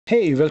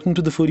Hey, welcome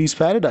to the Foodie's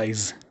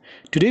Paradise.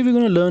 Today we're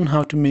going to learn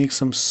how to make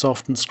some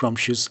soft and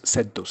scrumptious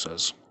set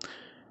dosas.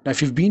 Now, if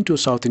you've been to a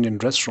South Indian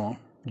restaurant,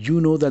 you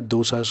know that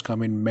dosas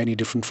come in many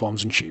different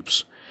forms and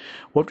shapes.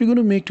 What we're going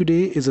to make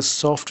today is a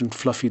soft and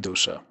fluffy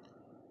dosa.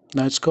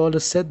 Now, it's called a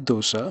set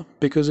dosa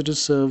because it is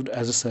served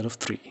as a set of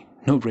three.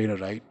 No brainer,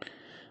 right?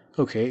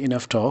 Okay,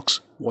 enough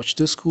talks. Watch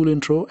this cool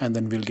intro and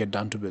then we'll get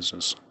down to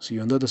business. See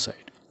you on the other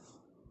side.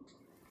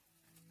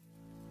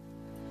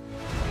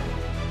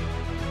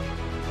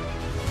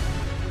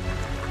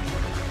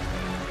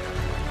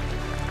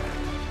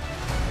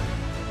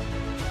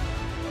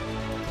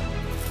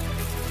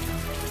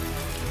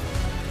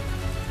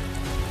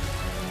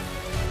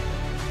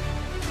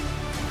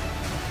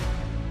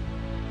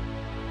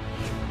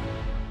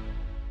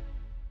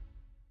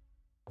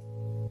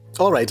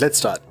 Alright, let's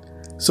start.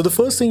 So the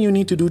first thing you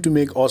need to do to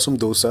make awesome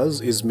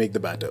dosas is make the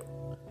batter.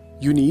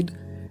 You need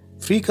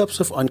 3 cups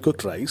of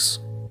uncooked rice,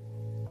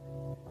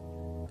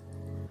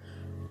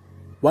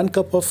 1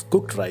 cup of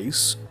cooked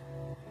rice,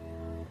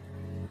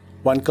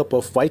 1 cup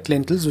of white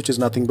lentils, which is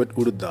nothing but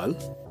urad dal,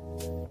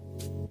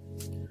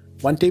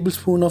 1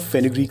 tablespoon of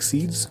fenugreek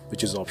seeds,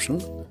 which is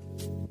optional.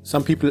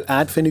 Some people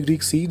add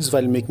fenugreek seeds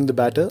while making the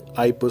batter.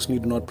 I personally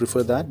do not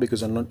prefer that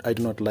because I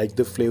do not like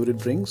the flavor it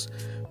brings.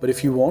 But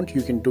if you want,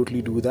 you can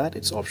totally do that.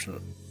 It's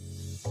optional.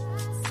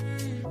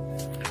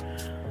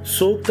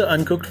 Soak the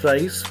uncooked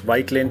rice,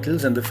 white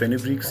lentils and the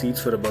fenugreek seeds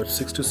for about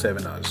 6 to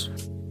 7 hours.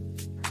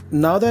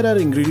 Now that our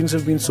ingredients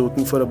have been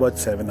soaking for about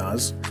 7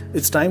 hours,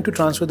 it's time to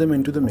transfer them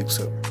into the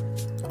mixer.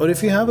 Or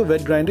if you have a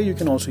wet grinder, you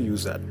can also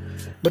use that.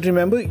 But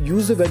remember,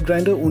 use the wet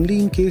grinder only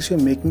in case you're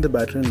making the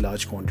batter in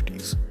large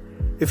quantities.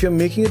 If you're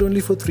making it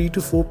only for 3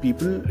 to 4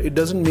 people, it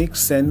doesn't make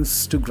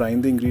sense to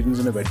grind the ingredients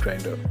in a wet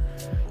grinder.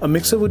 A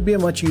mixer would be a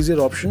much easier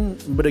option,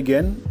 but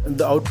again,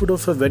 the output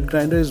of a wet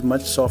grinder is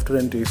much softer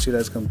and tastier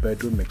as compared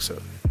to a mixer.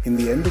 In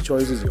the end, the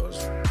choice is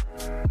yours.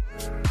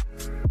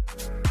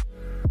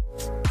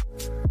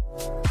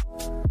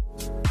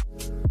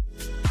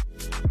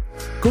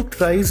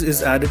 Cooked rice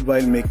is added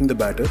while making the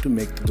batter to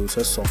make the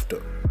dosa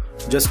softer.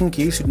 Just in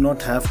case you do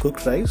not have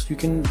cooked rice, you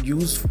can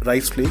use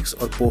rice flakes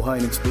or poha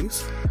in its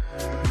place.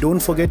 Don't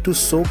forget to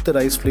soak the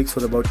rice flakes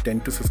for about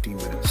 10 to 15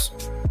 minutes.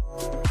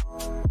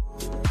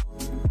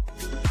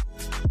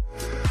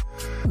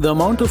 The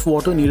amount of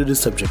water needed is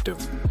subjective.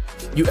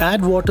 You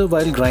add water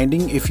while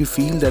grinding if you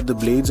feel that the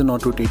blades are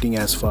not rotating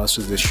as fast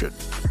as they should.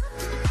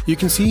 You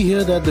can see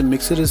here that the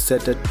mixer is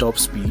set at top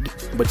speed,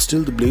 but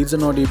still the blades are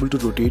not able to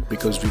rotate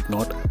because we've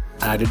not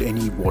added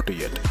any water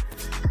yet.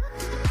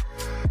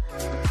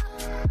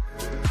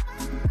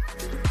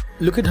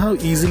 Look at how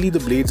easily the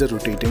blades are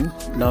rotating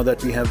now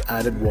that we have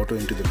added water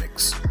into the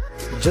mix.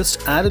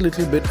 Just add a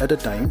little bit at a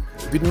time.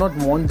 We do not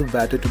want the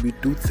batter to be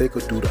too thick or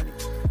too runny.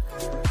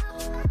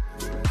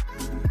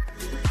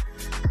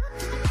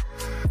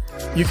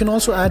 You can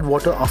also add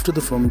water after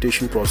the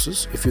fermentation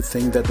process if you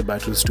think that the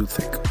batter is too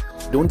thick.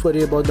 Don't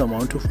worry about the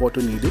amount of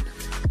water needed.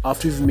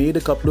 After you've made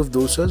a couple of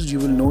dosas, you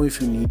will know if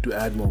you need to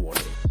add more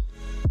water.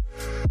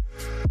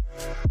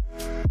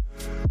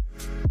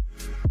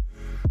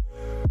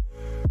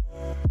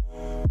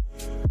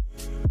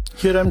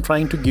 Here I'm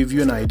trying to give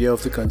you an idea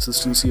of the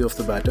consistency of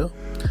the batter.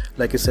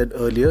 Like I said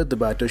earlier, the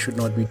batter should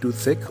not be too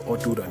thick or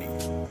too runny.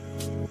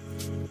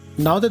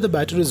 Now that the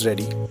batter is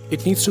ready,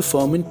 it needs to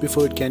ferment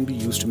before it can be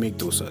used to make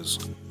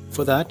dosas.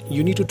 For that,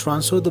 you need to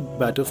transfer the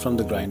batter from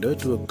the grinder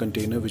to a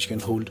container which can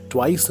hold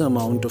twice the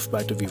amount of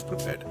batter we've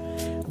prepared.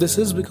 This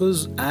is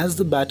because as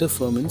the batter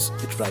ferments,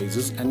 it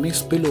rises and may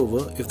spill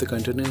over if the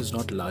container is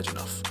not large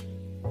enough.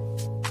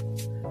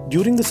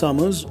 During the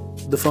summers,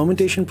 the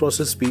fermentation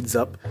process speeds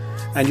up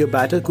and your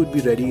batter could be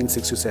ready in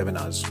 6 to 7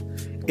 hours.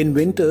 In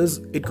winters,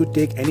 it could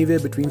take anywhere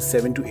between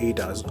 7 to 8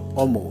 hours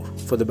or more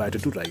for the batter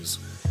to rise.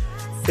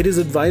 It is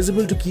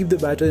advisable to keep the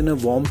batter in a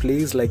warm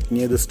place like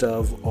near the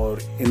stove or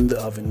in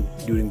the oven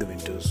during the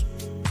winters.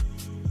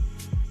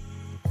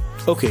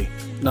 Okay,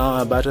 now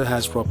our batter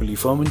has properly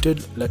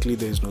fermented. Luckily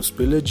there is no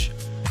spillage.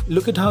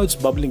 Look at how it's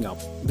bubbling up.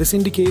 This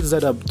indicates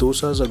that our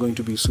dosas are going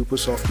to be super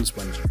soft and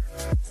spongy.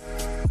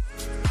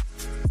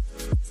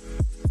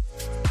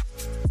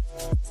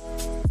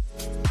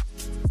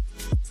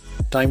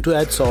 Time to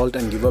add salt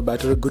and give our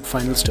batter a good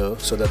final stir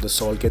so that the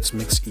salt gets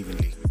mixed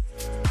evenly.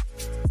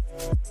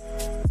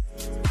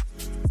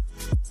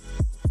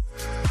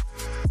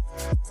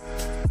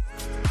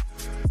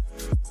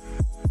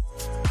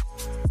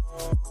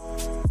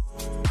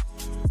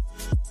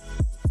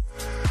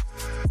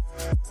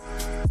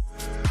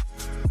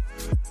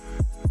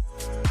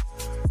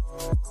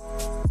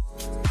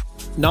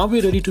 Now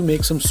we're ready to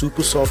make some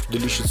super soft,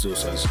 delicious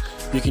dosas.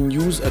 You can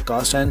use a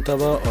cast iron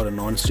tawa or a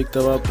non-stick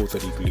tawa, both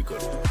are equally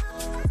good.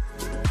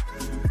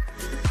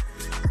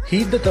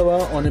 Heat the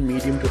tawa on a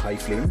medium to high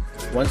flame.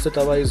 Once the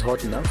tawa is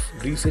hot enough,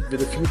 grease it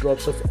with a few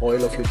drops of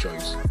oil of your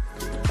choice.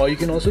 Or you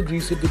can also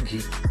grease it with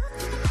ghee.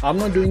 I'm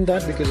not doing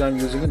that because I'm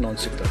using a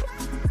non-stick tawa.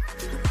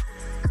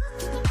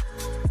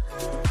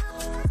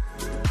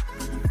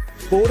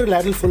 Pour a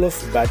ladle full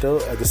of batter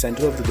at the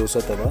center of the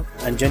dosa tawa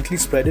and gently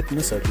spread it in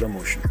a circular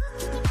motion.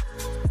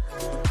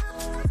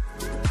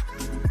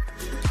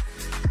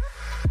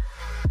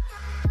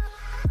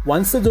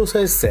 Once the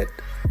dosa is set,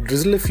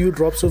 drizzle a few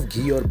drops of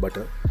ghee or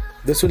butter.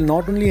 This will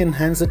not only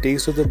enhance the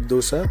taste of the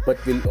dosa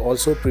but will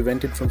also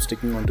prevent it from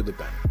sticking onto the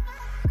pan.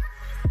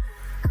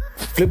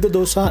 Flip the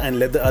dosa and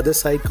let the other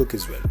side cook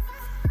as well.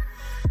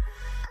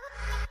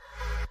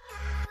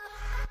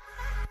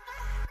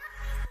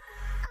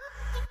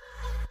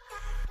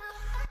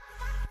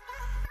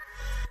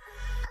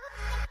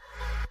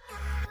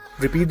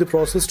 Repeat the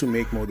process to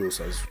make more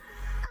dosas.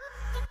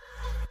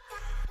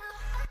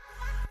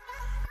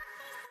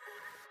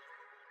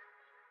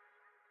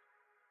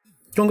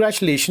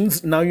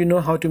 Congratulations, now you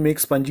know how to make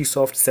spongy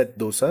soft set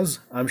dosas.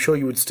 I'm sure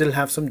you would still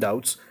have some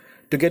doubts.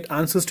 To get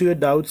answers to your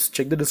doubts,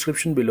 check the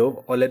description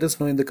below or let us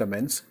know in the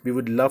comments. We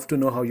would love to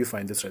know how you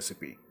find this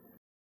recipe.